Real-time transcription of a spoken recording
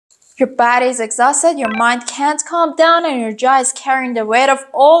Your body is exhausted, your mind can't calm down, and your jaw is carrying the weight of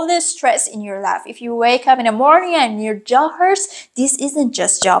all this stress in your life. If you wake up in the morning and your jaw hurts, this isn't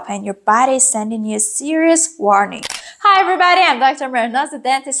just jaw pain. Your body is sending you a serious warning. Hi everybody, I'm Dr. Mernaz, the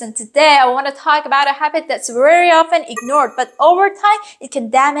dentist, and today I want to talk about a habit that's very often ignored, but over time it can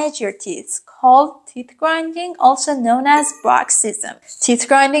damage your teeth, called teeth grinding, also known as Bruxism. Teeth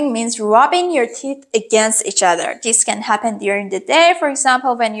grinding means rubbing your teeth against each other. This can happen during the day, for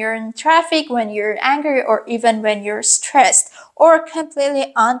example, when you're in traffic, when you're angry, or even when you're stressed, or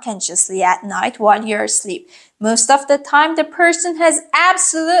completely unconsciously at night while you're asleep. Most of the time, the person has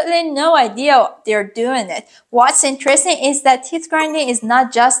absolutely no idea they're doing it. What's interesting is that teeth grinding is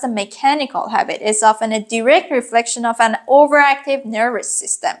not just a mechanical habit. It's often a direct reflection of an overactive nervous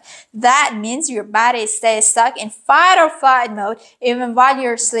system. That means your body stays stuck in fight or flight mode even while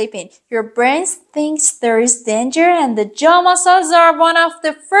you're sleeping. Your brain thinks there is danger, and the jaw muscles are one of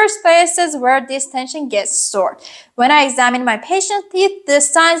the first places where this tension gets stored. When I examine my patient's teeth, the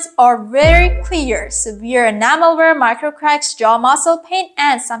signs are very clear: severe enamel wear, microcracks, jaw muscle pain,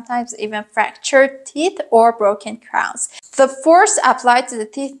 and sometimes even fractured teeth or broken crowns. The force applied to the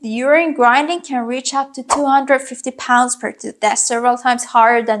teeth during grinding can reach up to 250 pounds per tooth. That's several times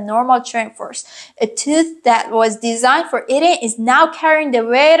higher than normal chewing force. A tooth that was designed for eating is now carrying the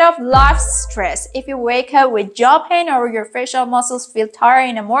weight of life stress. If you wake up with jaw pain or your facial muscles feel tired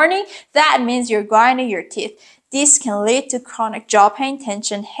in the morning, that means you're grinding your teeth. This can lead to chronic jaw pain,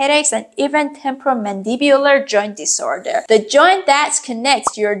 tension, headaches, and even temporomandibular joint disorder. The joint that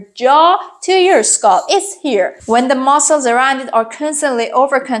connects your jaw to your skull is here. When the muscles around it are constantly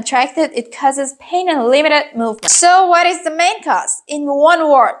overcontracted, it causes pain and limited movement. So what is the main cause? In one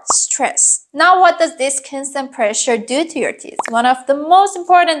word, stress. Now, what does this constant pressure do to your teeth? One of the most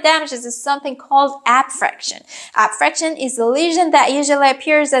important damages is something called abfraction. Abfraction is a lesion that usually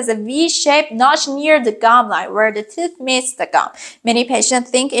appears as a V-shaped notch near the gum line, where the tooth meets the gum. Many patients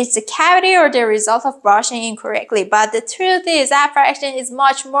think it's a cavity or the result of brushing incorrectly, but the truth is abfraction is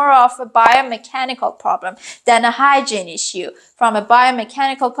much more of a biomechanical problem than a hygiene issue. From a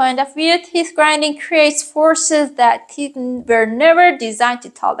biomechanical point of view, teeth grinding creates forces that teeth were never designed to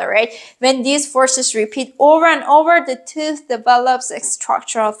tolerate. When these forces repeat over and over, the tooth develops a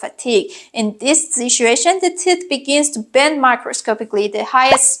structural fatigue. In this situation, the tooth begins to bend microscopically. The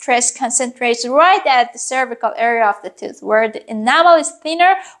highest stress concentrates right at the cervical area of the tooth, where the enamel is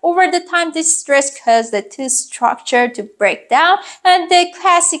thinner. Over the time, this stress causes the tooth structure to break down, and the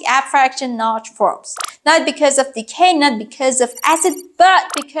classic abfraction notch forms. Not because of decay, not because of acid,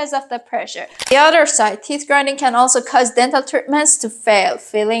 but because of the pressure. The other side, teeth grinding can also cause dental treatments to fail,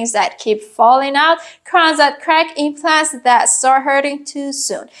 fillings that keep falling out, crowns that crack, implants that start hurting too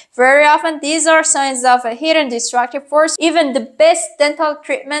soon. Very often, these are signs of a hidden destructive force. Even the best dental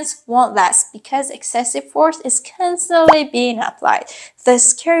treatments won't last because excessive force is constantly being applied. The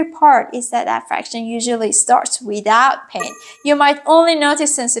scary part is that abfraction usually starts without pain. You might only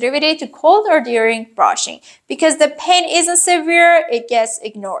notice sensitivity to cold or during brushing. Because the pain isn't severe, it gets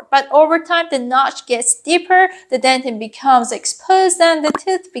ignored. But over time, the notch gets deeper, the dentin becomes exposed, and the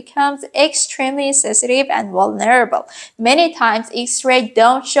tooth becomes extremely sensitive and vulnerable. Many times, X-rays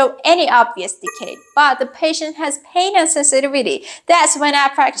don't show any obvious decay, but the patient has pain and sensitivity. That's when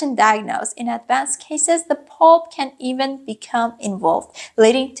abfraction diagnosed. In advanced cases, the pulp can even become involved,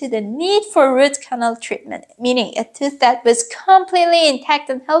 leading to the need for root canal treatment, meaning a tooth that was completely intact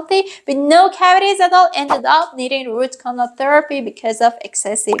and healthy with no cavities at all ended up needing root canal therapy because of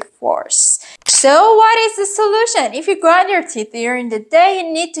excessive force. So what is the solution? If you grind your teeth during the day,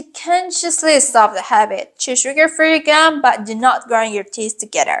 you need to consciously stop the habit. Chew sugar-free gum, but do not grind your teeth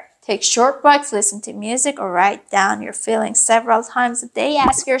together. Take short walks, listen to music, or write down your feelings several times a day.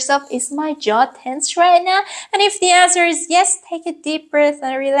 Ask yourself, is my jaw tense right now? And if the answer is yes, take a deep breath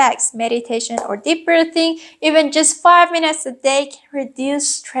and relax. Meditation or deep breathing, even just 5 minutes a day, can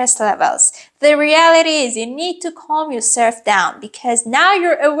reduce stress levels. The reality is you need to calm yourself down because now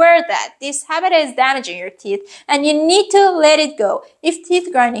you're aware that this habit is damaging your teeth and you need to let it go. If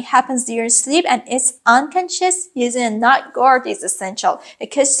teeth grinding happens during sleep and it's unconscious, using a nut guard is essential. A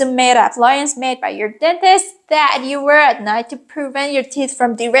custom-made appliance made by your dentist that you wear at night to prevent your teeth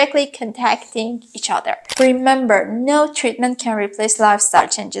from directly contacting each other. Remember, no treatment can replace lifestyle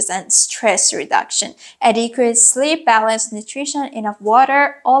changes and stress reduction. Adequate sleep, balanced nutrition, enough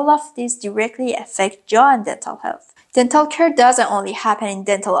water, all of these directly affect jaw and dental health. Dental care doesn't only happen in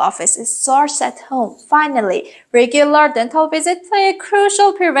dental office, it starts at home. Finally, regular dental visits play a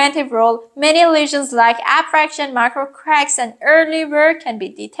crucial preventive role. Many lesions like abfraction, micro cracks, and early wear can be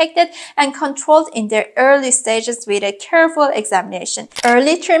detected and controlled in their early stages with a careful examination.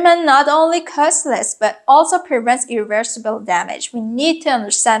 Early treatment not only costs less, but also prevents irreversible damage. We need to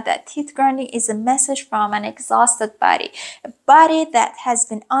understand that teeth grinding is a message from an exhausted body, a body that has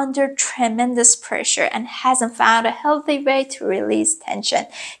been under tremendous pressure and hasn't found a healthy way to release tension.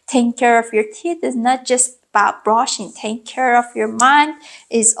 Taking care of your teeth is not just about brushing. Taking care of your mind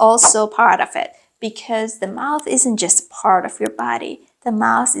is also part of it, because the mouth isn't just part of your body. The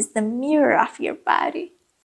mouth is the mirror of your body.